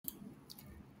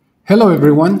Hello,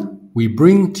 everyone. We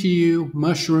bring to you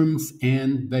mushrooms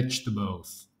and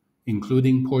vegetables,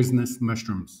 including poisonous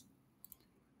mushrooms.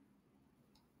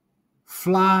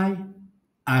 Fly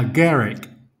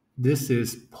agaric. This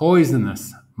is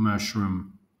poisonous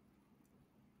mushroom.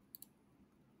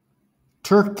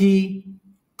 Turkey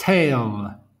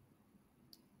tail.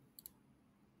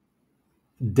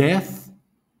 Death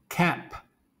cap.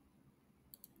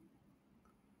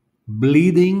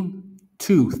 Bleeding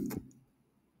tooth.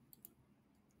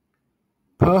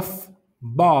 Puff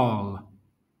ball.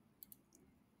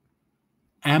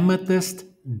 Amethyst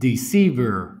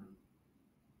deceiver.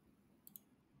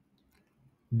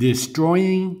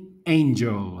 Destroying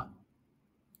angel.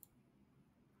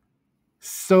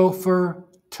 Sulfur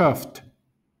tuft.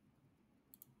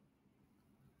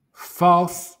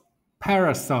 False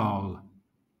parasol.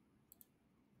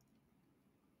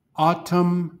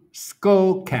 Autumn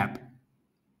skullcap.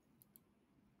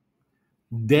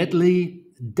 Deadly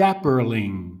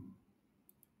dapperling.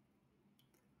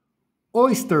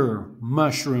 Oyster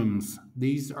mushrooms.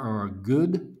 These are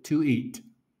good to eat.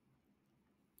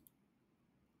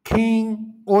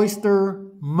 King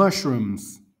oyster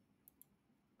mushrooms.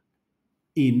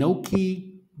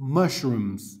 Enoki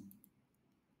mushrooms.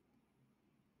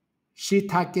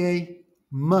 Shiitake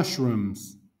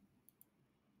mushrooms.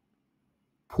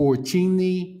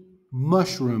 Porcini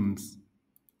mushrooms.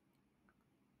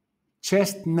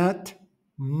 Chestnut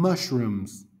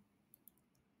mushrooms.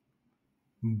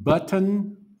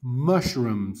 Button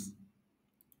mushrooms.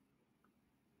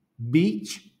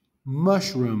 Beach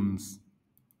mushrooms.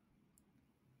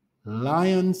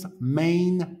 Lion's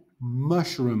mane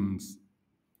mushrooms.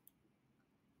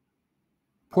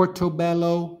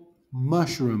 Portobello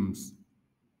mushrooms.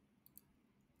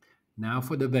 Now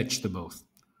for the vegetables.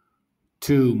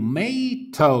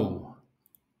 Tomato.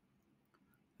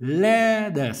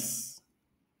 Lettuce.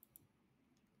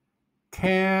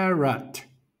 Carrot.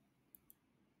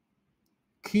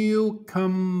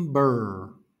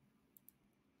 Cucumber.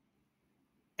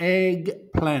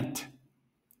 Eggplant.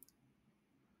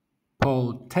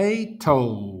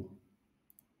 Potato.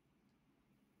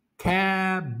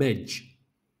 Cabbage.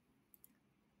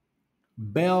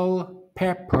 Bell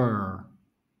pepper.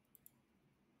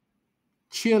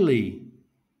 Chili.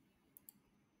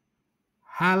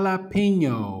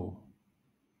 Jalapeno.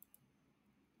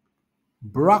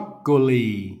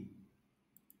 Broccoli.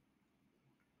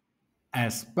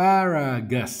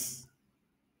 Asparagus.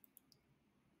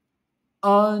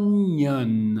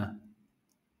 Onion.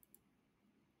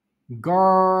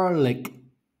 Garlic.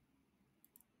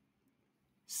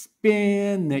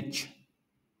 Spinach.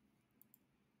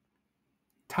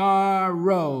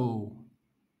 Taro.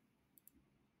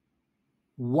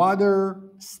 Water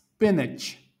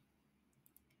spinach.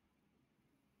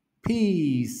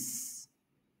 Peas.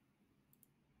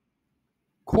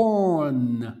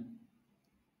 Corn.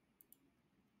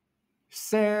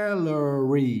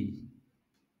 Celery.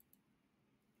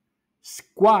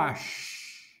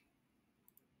 Squash.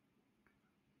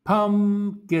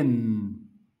 Pumpkin.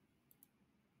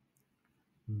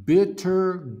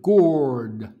 Bitter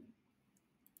gourd.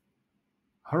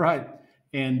 All right,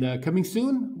 and coming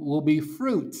soon will be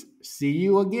fruits. See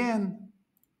you again.